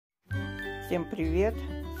Всем привет!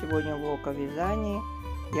 Сегодня влог о вязании.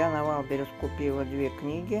 Я на Валберес купила 2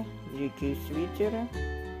 книги, дикие свитеры.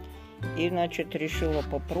 И, значит, решила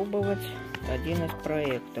попробовать один из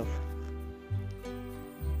проектов.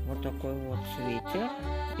 Вот такой вот свитер.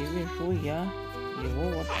 И вяжу я его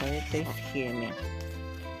вот по этой схеме.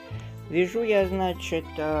 Вяжу я, значит,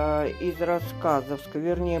 из рассказовской,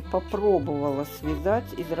 вернее, попробовала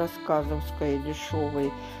связать из рассказовской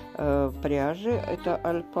дешевой пряжи. Это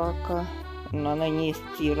альпака, но она не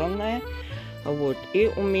стиранная. Вот,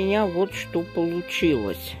 и у меня вот что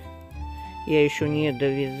получилось. Я еще не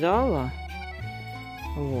довязала.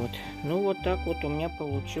 Вот, ну вот так вот у меня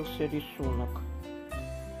получился рисунок.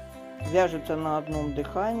 Вяжется на одном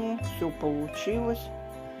дыхании, все получилось.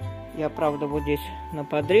 Я, правда, вот здесь на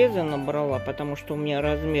подрезы набрала, потому что у меня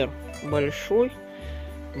размер большой.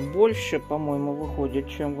 Больше, по-моему, выходит,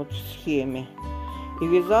 чем вот в схеме. И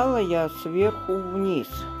вязала я сверху вниз.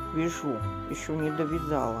 Вяжу, еще не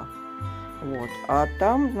довязала. Вот. А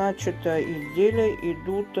там, значит, изделия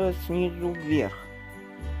идут снизу вверх.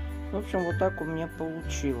 В общем, вот так у меня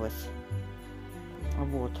получилось.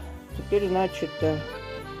 Вот. Теперь, значит,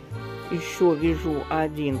 еще вяжу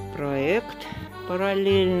один проект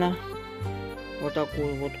параллельно. Вот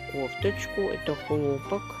такую вот кофточку. Это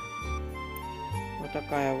хлопок. Вот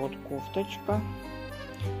такая вот кофточка.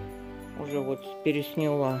 Уже вот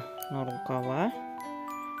пересняла на рукава.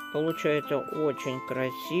 Получается очень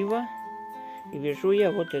красиво. И вяжу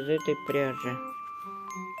я вот из этой пряжи.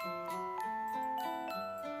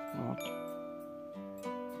 Вот.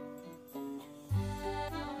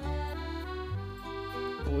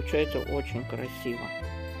 Получается очень красиво.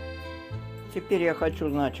 Теперь я хочу,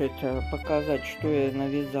 значит, показать, что я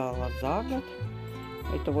навязала за год.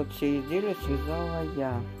 Это вот все изделия связала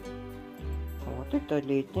я. Вот это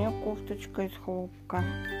летняя кофточка из хлопка.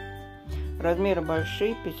 Размеры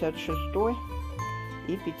большие, 56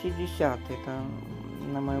 и 50. Это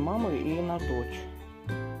на мою маму и на дочь.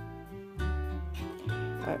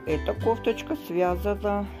 Эта кофточка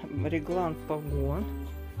связана реглан погон.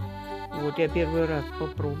 Вот я первый раз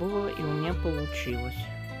попробовала, и у меня получилось.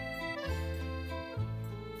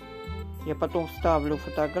 Я потом вставлю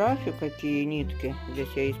фотографию, какие нитки здесь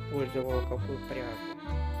я использовала, какую пряжу.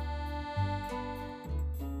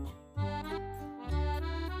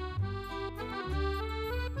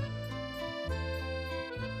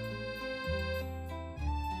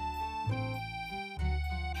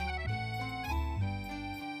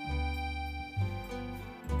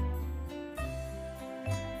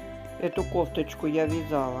 Эту кофточку я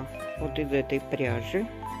вязала вот из этой пряжи.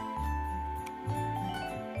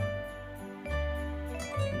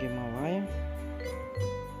 Гималая.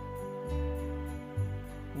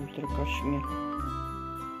 Ультракашмир.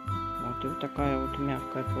 Вот, и вот такая вот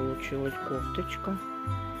мягкая получилась кофточка.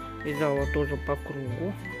 Вязала тоже по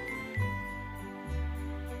кругу.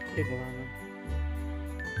 Регланом.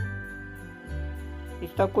 Из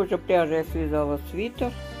такой же пряжи я связала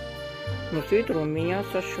свитер. Но свитер у меня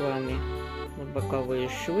со швами. Вот боковые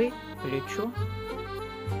швы, плечо,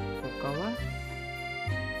 рукава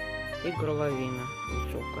и горловина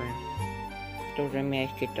высокая. Тоже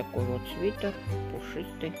мягкий такой вот свитер,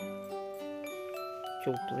 пушистый,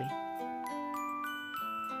 теплый.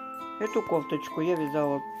 Эту кофточку я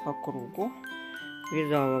вязала по кругу.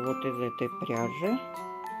 Вязала вот из этой пряжи.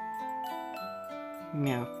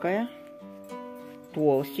 Мягкая,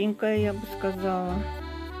 толстенькая, я бы сказала.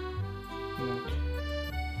 Вот.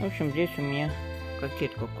 В общем, здесь у меня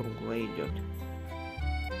кокетка круглая идет.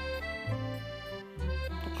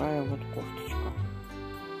 Такая вот кофточка.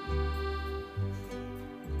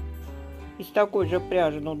 Из такой же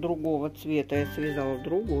пряжи, но другого цвета, я связала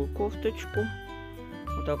другую кофточку.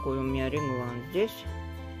 Вот такой у меня реглан здесь.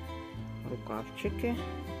 Рукавчики.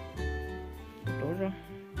 Тоже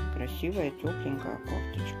красивая, тепленькая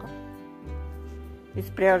кофточка. Из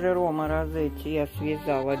пряжи Рома Розетти я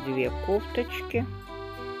связала 2 кофточки.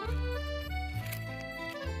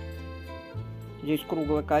 Здесь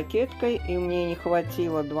круглой кокеткой, и мне не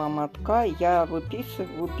хватило 2 мотка. Я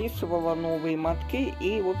выписывала новые мотки,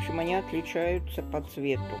 и, в общем, они отличаются по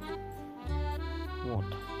цвету. Вот.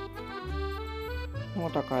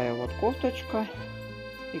 Вот такая вот кофточка.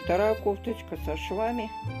 И вторая кофточка со швами.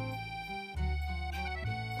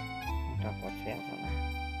 Вот так вот связана.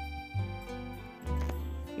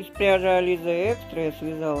 Из пряжи Ализа Экстра я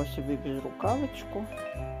связала себе безрукавочку.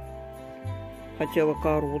 Хотела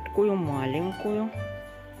короткую, маленькую.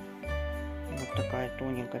 Вот такая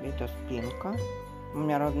тоненькая, это спинка. У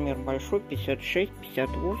меня размер большой, 56,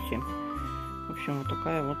 58. В общем, вот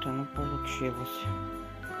такая вот она получилась.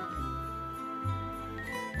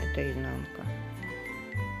 Это изнанка.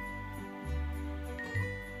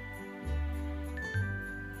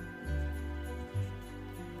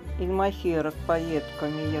 Из махера с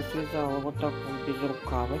пайетками я связала вот такую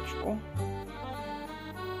безрукавочку.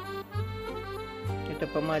 Это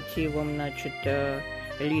по мотивам, значит,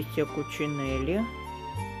 листья кучинели.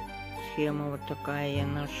 Схема вот такая я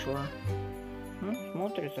нашла. Ну,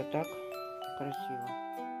 смотрится так красиво.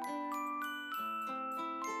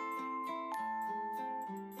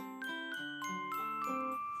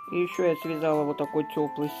 И еще я связала вот такой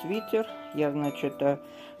теплый свитер. Я, значит,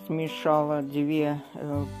 смешала две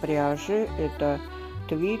пряжи. Это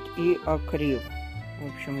твид и акрил.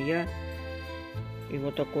 В общем, и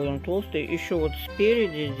вот такой он толстый. Еще вот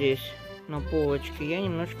спереди здесь на полочке я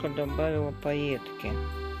немножко добавила пайетки.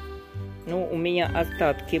 Ну, у меня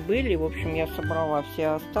остатки были. В общем, я собрала все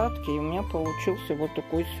остатки. И у меня получился вот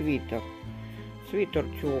такой свитер. Свитер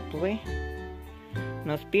теплый.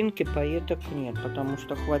 На спинке пайеток нет, потому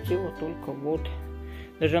что хватило только вот,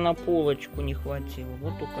 даже на полочку не хватило,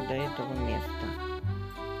 вот только до этого места.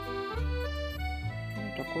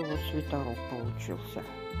 Вот такой вот свитерок получился.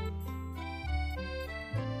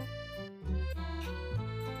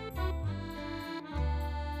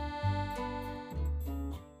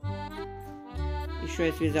 Еще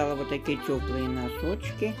я связала вот такие теплые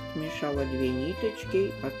носочки, смешала две ниточки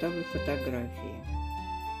и поставлю фотографии.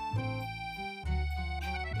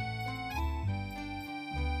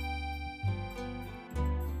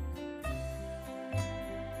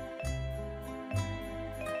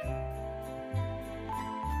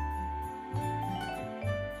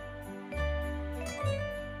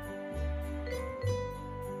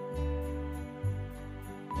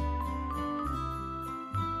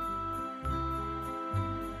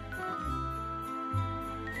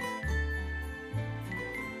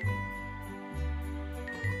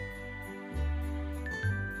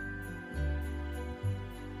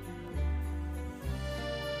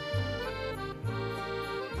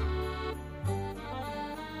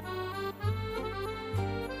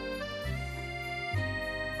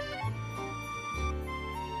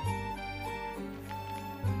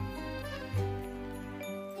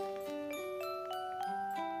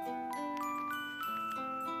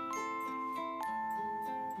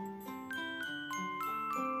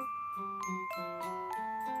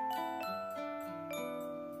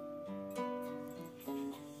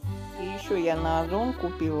 Еще я на Озон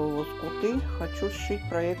купила лоскуты. Хочу сшить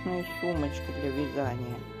проектные сумочки для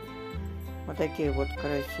вязания. Вот такие вот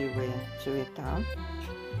красивые цвета.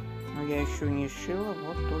 Но я еще не шила,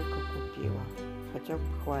 вот только купила. Хотела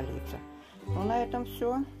похвалиться. Ну, на этом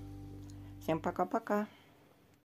все. Всем пока-пока.